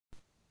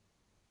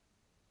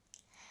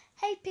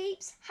Hey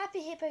peeps,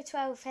 Happy Hippo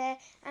 12 here,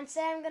 and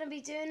today I'm going to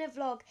be doing a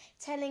vlog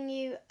telling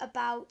you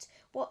about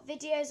what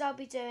videos I'll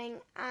be doing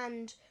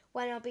and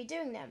when I'll be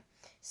doing them.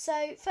 So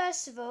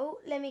first of all,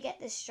 let me get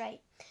this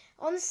straight.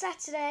 On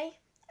Saturday,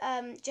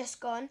 just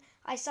gone,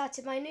 I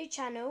started my new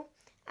channel,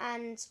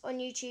 and on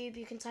YouTube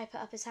you can type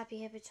it up as Happy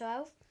Hippo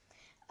 12.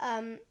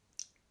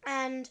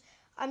 And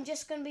I'm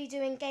just going to be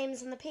doing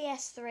games on the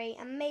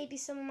PS3 and maybe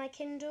some on my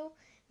Kindle,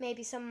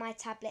 maybe some on my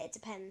tablet, it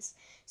depends.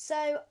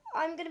 So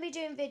I'm going to be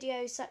doing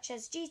videos such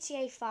as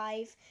GTA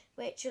 5,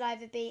 which will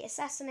either be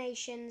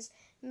assassinations,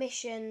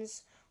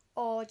 missions,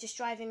 or just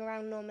driving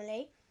around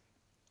normally.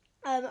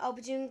 I'll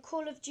be doing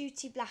Call of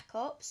Duty Black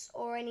Ops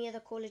or any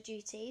other Call of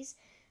Duties.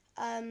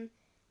 And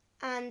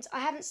I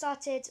haven't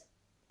started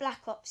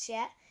Black Ops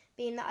yet,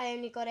 being that I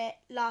only got it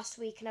last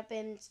week and I've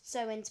been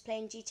so into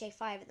playing GTA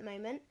 5 at the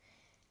moment.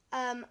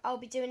 I'll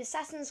be doing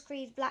Assassin's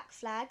Creed Black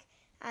Flag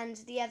and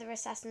the other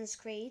Assassin's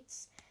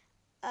Creeds,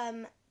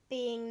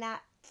 being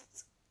that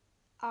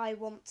I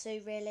want to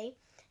really,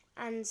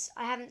 and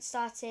I haven't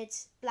started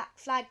Black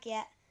Flag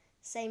yet,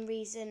 same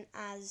reason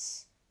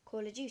as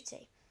Call of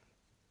Duty.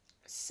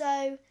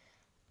 So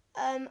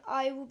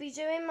I will be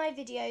doing my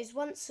videos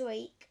once a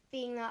week,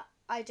 being that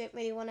I don't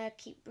really want to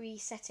keep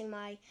resetting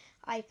my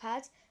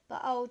iPad,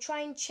 but I'll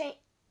try and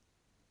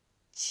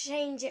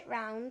change it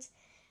round,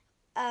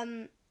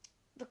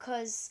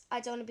 because I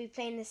don't want to be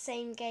playing the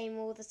same game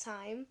all the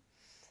time.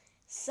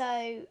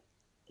 So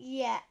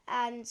yeah,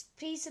 and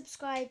please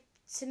subscribe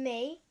to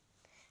me,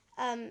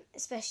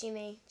 especially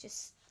me,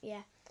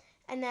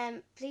 and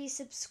then please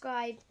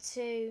subscribe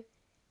to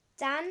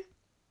Dan,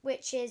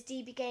 which is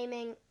DB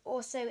Gaming,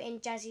 also in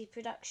Jazzy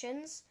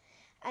Productions,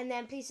 and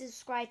then please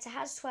subscribe to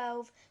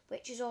Haz12,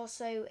 which is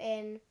also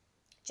in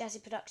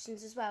Jazzy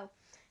Productions as well.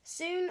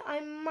 Soon I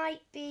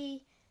might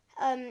be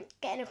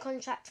getting a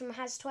contract from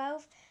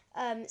Haz12,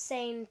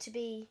 saying to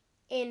be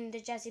in the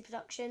Jazzy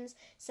Productions,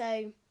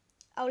 so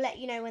I'll let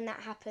you know when that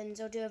happens.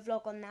 I'll do a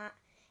vlog on that,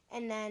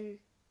 and then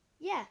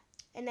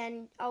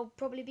I'll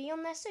probably be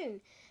on there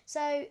soon.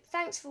 So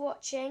thanks for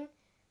watching.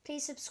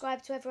 Please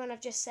subscribe to everyone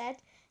I've just said,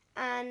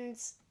 and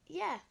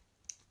yeah.